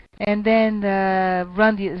 And then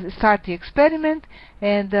start the experiment,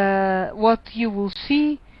 and what you will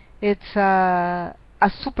see, it's a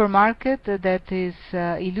supermarket that is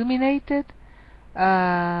illuminated.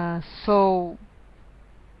 So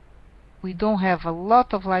we don't have a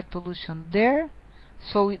lot of light pollution there.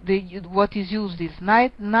 So what is used is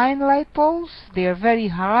 9 light poles. They are very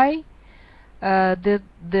high.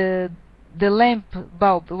 The lamp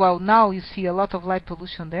bulb. Well, now you see a lot of light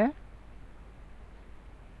pollution there.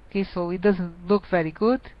 Okay, so it doesn't look very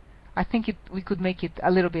good. I think we could make it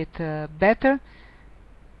a little bit better.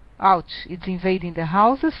 Ouch, it's invading the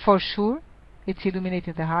houses for sure. It's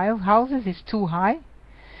illuminating the houses. It's too high.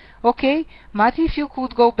 Okay, Mati, if you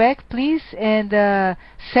could go back, please, and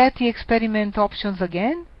set the experiment options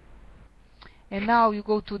again. And now you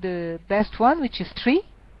go to the best one, which is 3.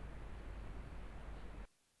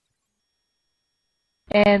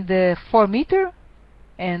 And the 4 meter,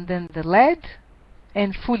 and then the LED.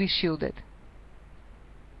 And fully shielded.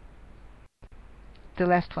 The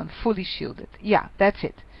last one, fully shielded. Yeah, that's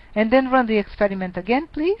it. And then run the experiment again,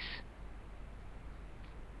 please.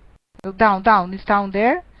 Down, it's down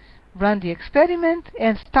there. Run the experiment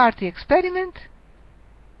and start the experiment.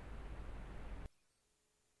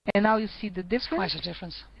 And now you see the difference. Quite a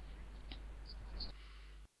difference.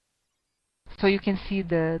 So you can see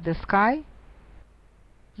the sky.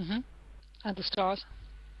 And the stars.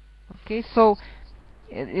 Okay, so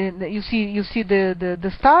you see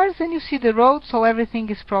the stars, and you see the road, so everything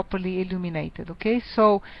is properly illuminated. Okay,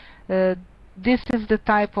 so this is the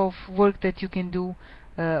type of work that you can do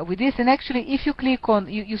with this. And actually, if you click on,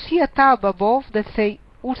 you see a tab above that say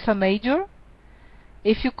Ursa Major.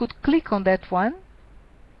 If you could click on that one,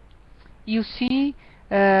 you see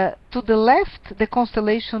to the left the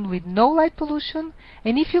constellation with no light pollution,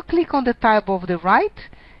 and if you click on the tab of the right,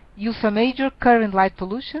 Ursa Major current light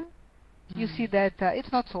pollution, you see that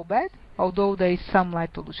it's not so bad, although there is some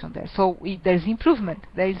light pollution there. So there's improvement.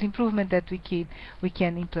 There is improvement that we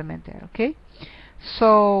can implement there. Okay.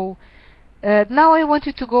 So now I want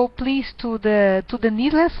you to go, please, to the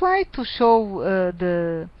needless slide to show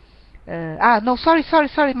no,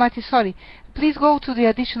 sorry, Mati, sorry. Please go to the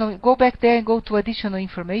additional. Go back there and go to additional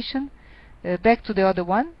information. Back to the other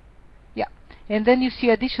one. Yeah, and then you see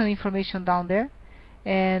additional information down there.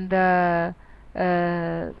 And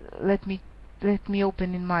let me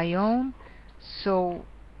open in my own. So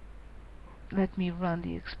let me run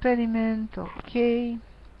the experiment. Okay.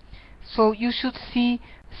 So you should see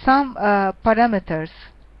some parameters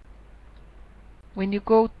when you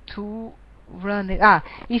go to run it.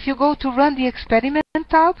 If you go to run the experiment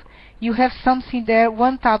tab, you have something there,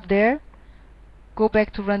 one tab there. Go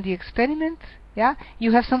back to run the experiment. Yeah,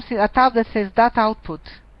 you have something, a tab that says data output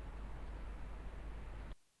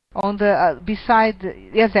on the beside.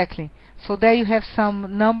 Exactly. So there you have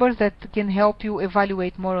some numbers that can help you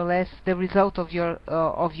evaluate more or less the result of your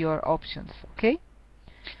options. Okay.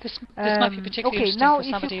 This might be particularly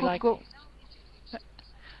interesting for somebody like.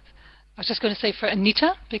 I was just going to say for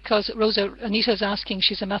Anita, because Anita is asking,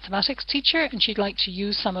 she's a mathematics teacher and she'd like to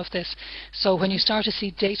use some of this. So when you start to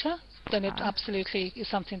see data, then it absolutely is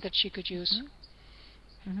something that she could use.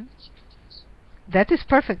 Mm-hmm. That is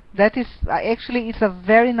perfect. That is actually, it's a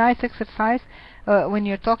very nice exercise when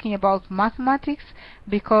you're talking about mathematics,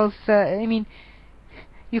 because I mean,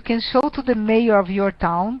 you can show to the mayor of your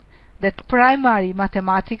town that primary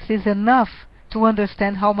mathematics is enough to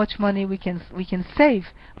understand how much money we can save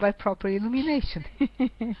by proper illumination.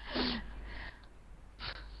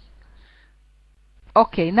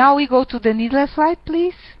 Okay, now we go to the needless slide,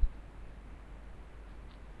 please.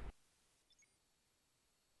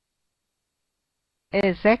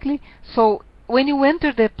 Exactly. So when you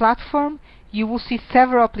enter the platform, you will see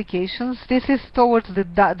several applications. This is towards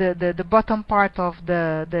the bottom part of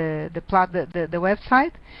the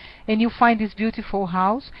website, and you find this beautiful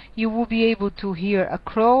house. You will be able to hear a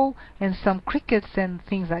crow and some crickets and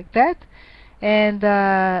things like that. And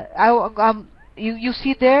you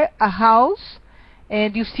see there a house,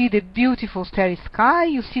 and you see the beautiful starry sky.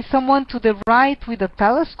 You see someone to the right with a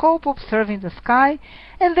telescope observing the sky,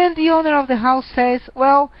 and then the owner of the house says,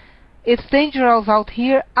 well, it's dangerous out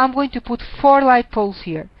here, I'm going to put 4 light poles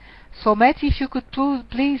here. So Matty, if you could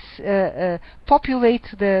please populate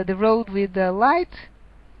the road with light.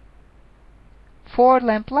 4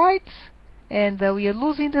 lamp lights, and we are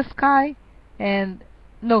losing the sky, and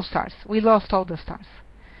no stars. We lost all the stars.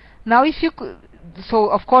 Now if you could, so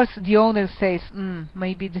of course the owner says,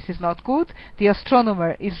 maybe this is not good. The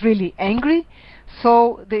astronomer is really angry,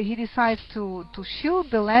 so he decides to shield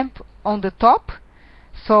the lamp on the top.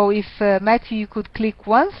 So if Matthew, you could click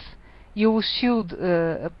once, you will shield,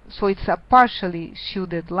 so it's a partially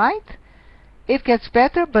shielded light. It gets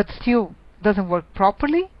better, but still doesn't work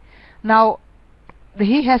properly. Now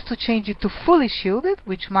he has to change it to fully shielded,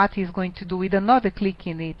 which Matthew is going to do with another click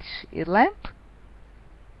in each lamp.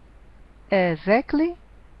 Exactly.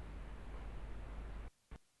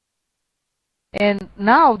 And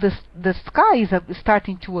now the sky is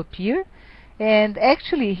starting to appear. And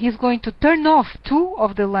actually, he's going to turn off 2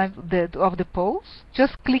 of the poles.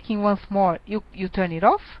 Just clicking once more, you turn it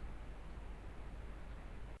off.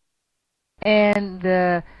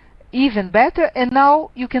 And even better. And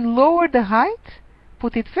now you can lower the height,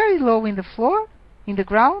 put it very low in the floor, in the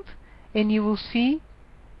ground, and you will see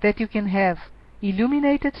that you can have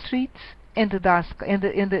illuminated streets and the dark and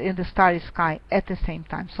the starry sky at the same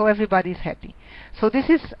time. So everybody is happy. So this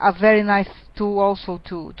is a very nice tool also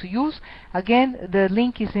to use. Again, the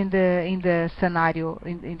link is in the scenario,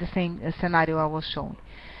 in the same scenario I was showing.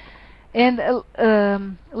 And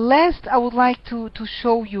last, I would like to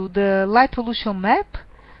show you the light pollution map.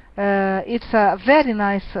 It's a very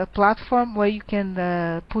nice platform where you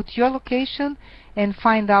can put your location and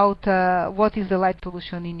find out what is the light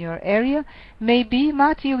pollution in your area. Maybe,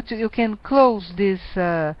 Matti, you can close this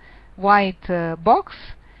white box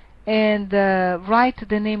and write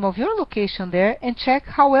the name of your location there and check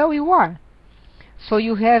how well you are. So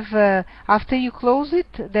you have, after you close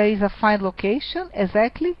it, there is a find location,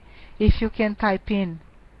 exactly. If you can type in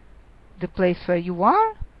the place where you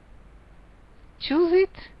are, choose it,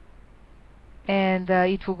 and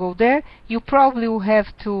it will go there. You probably will have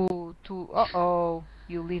to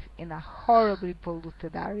you live in a horribly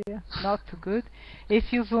polluted area, not too good.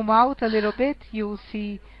 If you zoom out a little bit, you will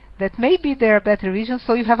see that maybe there are better regions,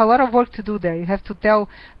 so you have a lot of work to do there. You have to tell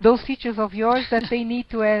those teachers of yours that they need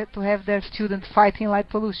to have their students fighting light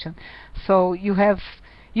pollution. So you have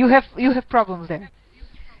problems there.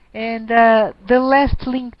 And the last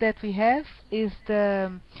link that we have is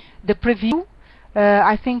the preview.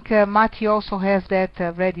 I think Mati also has that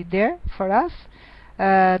ready there for us.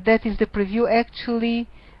 That is the preview. Actually,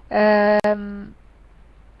 I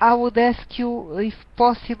would ask you, if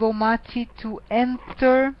possible, Mati, to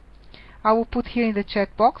enter. I will put here in the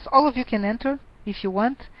chat box. All of you can enter if you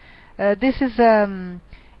want. This is the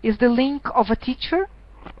link of a teacher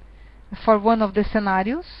for one of the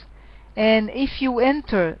scenarios. And if you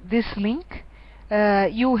enter this link,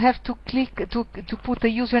 you have to click to put a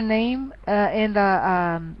username and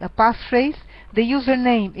a passphrase. The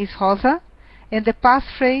username is Rosa, and the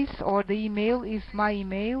passphrase or the email is my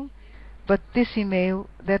email. But this email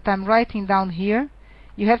that I'm writing down here,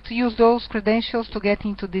 you have to use those credentials to get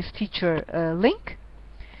into this teacher link.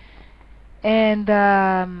 And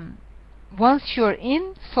once you're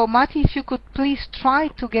in, so Mati, if you could please try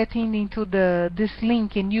to get into this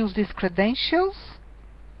link and use these credentials.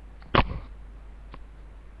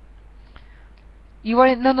 You are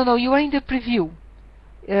in, no, you are in the preview.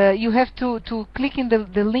 You have to click in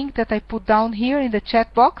the link that I put down here in the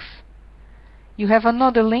chat box. You have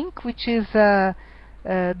another link, which is the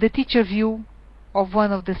teacher view of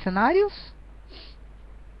one of the scenarios.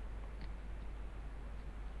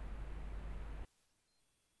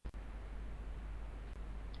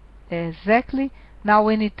 Exactly. Now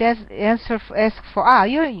when it asks for,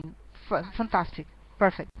 you're in. Fantastic.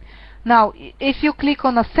 Perfect. Now, if you click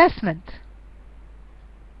on assessment,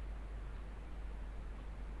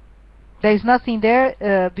 there is nothing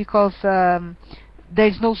there because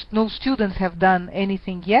there's no students have done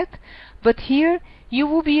anything yet. But here you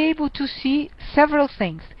will be able to see several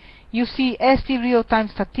things. You see ST real-time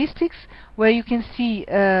statistics, where you can see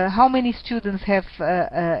how many students have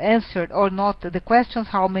answered or not the questions,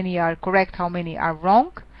 how many are correct, how many are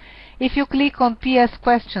wrong. If you click on PS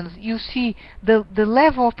questions, you see the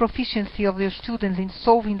level of proficiency of your students in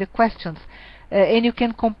solving the questions, and you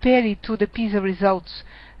can compare it to the PISA results,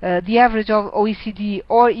 the average of OECD,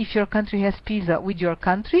 or if your country has PISA, with your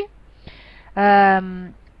country.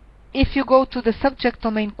 If you go to the subject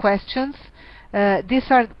domain questions, these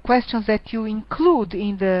are questions that you include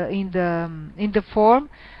in the form.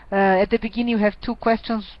 At the beginning, you have 2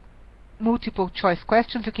 questions, multiple choice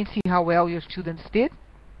questions. You can see how well your students did.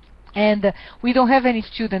 And we don't have any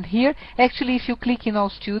student here. Actually, if you click in all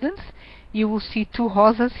students, you will see 2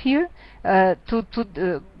 Rosas here.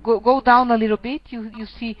 Go down a little bit, you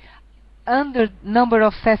see under number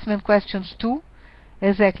of assessment questions 2.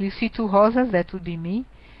 Exactly, you see 2 Rosas, that would be me.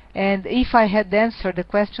 And if I had answered the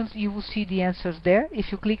questions, you will see the answers there.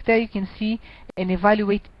 If you click there, you can see and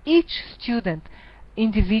evaluate each student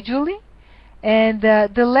individually. And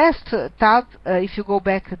the last tab, if you go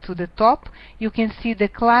back to the top, you can see the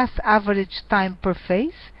class average time per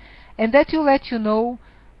phase. And that will let you know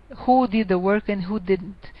who did the work and who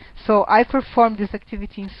didn't. So I performed this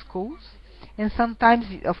activity in schools. And sometimes,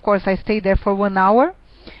 of course, I stay there for 1 hour.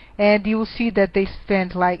 And you will see that they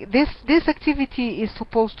spend like this activity is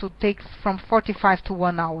supposed to take from 45 to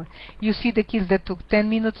 1 hour. You see the kids that took 10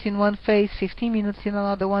 minutes in one phase, 15 minutes in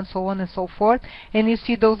another one, so on and so forth. And you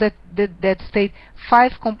see those that stayed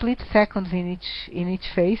 5 complete seconds in each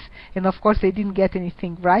phase. And of course they didn't get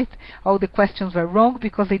anything right. All the questions were wrong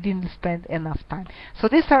because they didn't spend enough time. So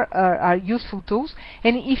these are useful tools.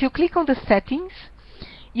 And if you click on the settings,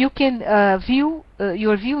 you can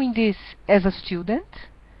you're viewing this as a student.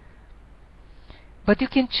 But you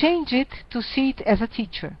can change it to see it as a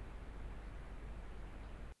teacher.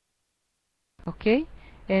 Okay?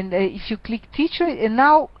 And if you click teacher, and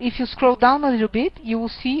now if you scroll down a little bit, you will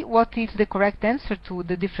see what is the correct answer to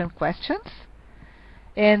the different questions.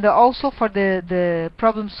 And also for the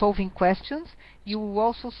problem-solving questions, you will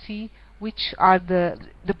also see which are the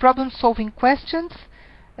problem-solving questions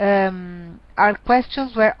are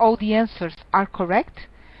questions where all the answers are correct.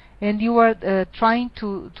 And you are trying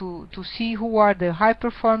to see who are the high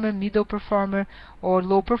performer, middle performer, or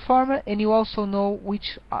low performer, and you also know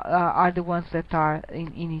which are the ones that are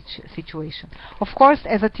in each situation. Of course,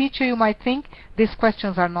 as a teacher, you might think these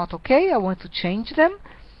questions are not okay. I want to change them.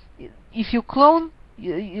 If you clone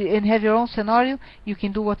and have your own scenario, you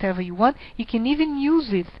can do whatever you want. You can even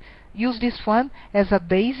use this one as a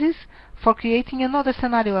basis for creating another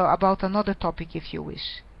scenario about another topic if you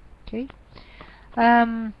wish. Okay.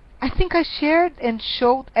 I think I shared and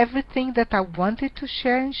showed everything that I wanted to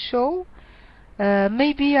share and show.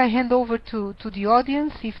 Maybe I hand over to the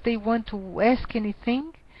audience if they want to ask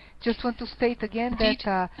anything. Just want to state again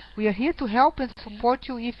that we are here to help and support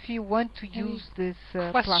you if you want to use this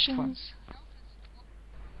platform.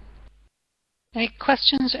 Any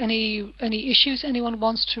questions? Any issues anyone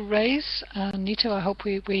wants to raise? Nito, I hope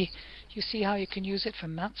you see how you can use it for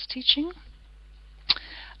maths teaching.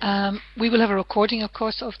 We will have a recording, of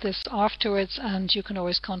course, of this afterwards, and you can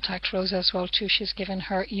always contact Rosa as well too. She's given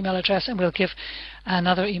her email address, and we'll give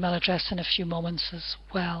another email address in a few moments as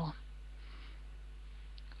well.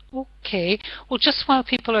 Okay, well, just while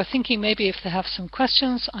people are thinking maybe if they have some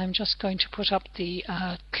questions, I'm just going to put up the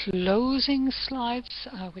closing slides,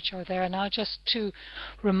 which are there now, just to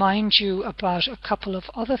remind you about a couple of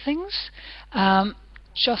other things.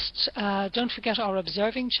 Don't forget our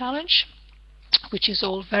observing challenge, which is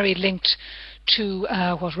all very linked to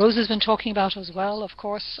what Rosa's been talking about as well, of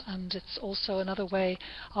course, and it's also another way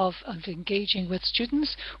of engaging with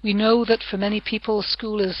students. We know that for many people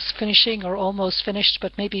school is finishing or almost finished,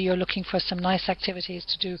 but maybe you're looking for some nice activities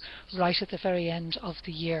to do right at the very end of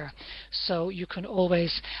the year. So you can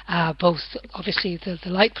always both, obviously the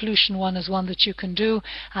light pollution one is one that you can do,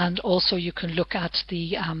 and also you can look at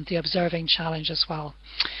the observing challenge as well.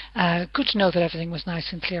 Good to know that everything was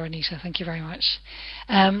nice and clear, Anita. Thank you very much.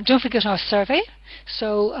 Don't forget our survey.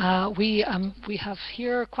 So we have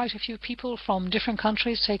here quite a few people from different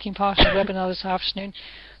countries taking part in the webinar this afternoon.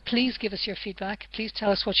 Please give us your feedback. Please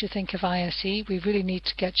tell us what you think of ISE. We really need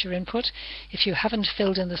to get your input. If you haven't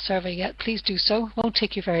filled in the survey yet, please do so. It won't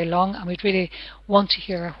take you very long, and we'd really want to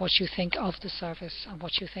hear what you think of the service and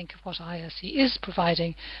what you think of what ISE is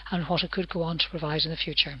providing and what it could go on to provide in the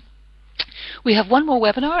future. We have one more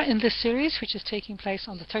webinar in this series, which is taking place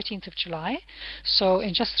on the 13th of July, so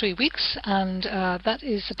in just 3 weeks, and that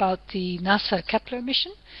is about the NASA Kepler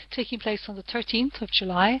mission taking place on the 13th of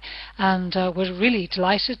July, and we're really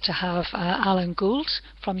delighted to have Alan Gould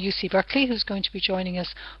from UC Berkeley, who's going to be joining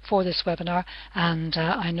us for this webinar, and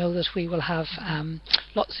I know that we will have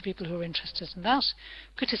lots of people who are interested in that.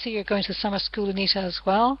 Good to see you're going to summer school, Anita, as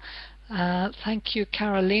well. Thank you,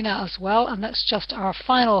 Carolina, as well. And that's just our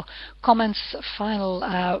final comments, final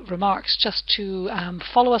remarks. Just to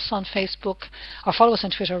follow us on Facebook, or follow us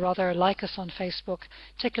on Twitter rather, like us on Facebook,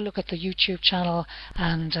 take a look at the YouTube channel,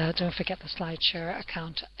 and don't forget the SlideShare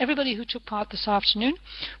account. Everybody who took part this afternoon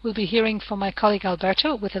will be hearing from my colleague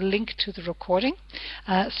Alberto with a link to the recording.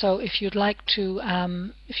 So if you'd like to,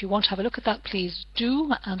 if you want to have a look at that, please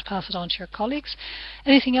do, and pass it on to your colleagues.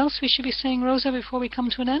 Anything else we should be saying, Rosa, before we come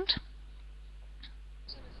to an end?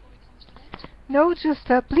 No, just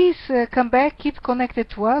please come back, keep connected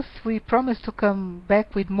to us. We promise to come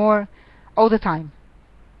back with more all the time.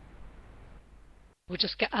 We'll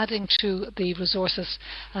just get adding to the resources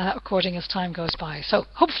according as time goes by. So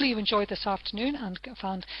hopefully you enjoyed this afternoon and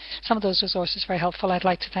found some of those resources very helpful. I'd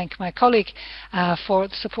like to thank my colleague for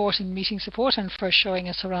the support and meeting support, and for showing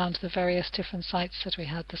us around the various different sites that we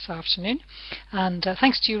had this afternoon. And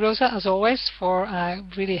thanks to you, Rosa, as always, for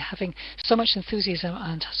really having so much enthusiasm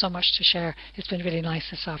and so much to share. It's been really nice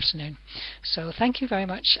this afternoon. So thank you very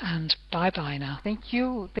much, and bye-bye now. Thank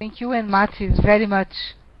you, and Mati, very much.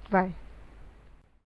 Bye.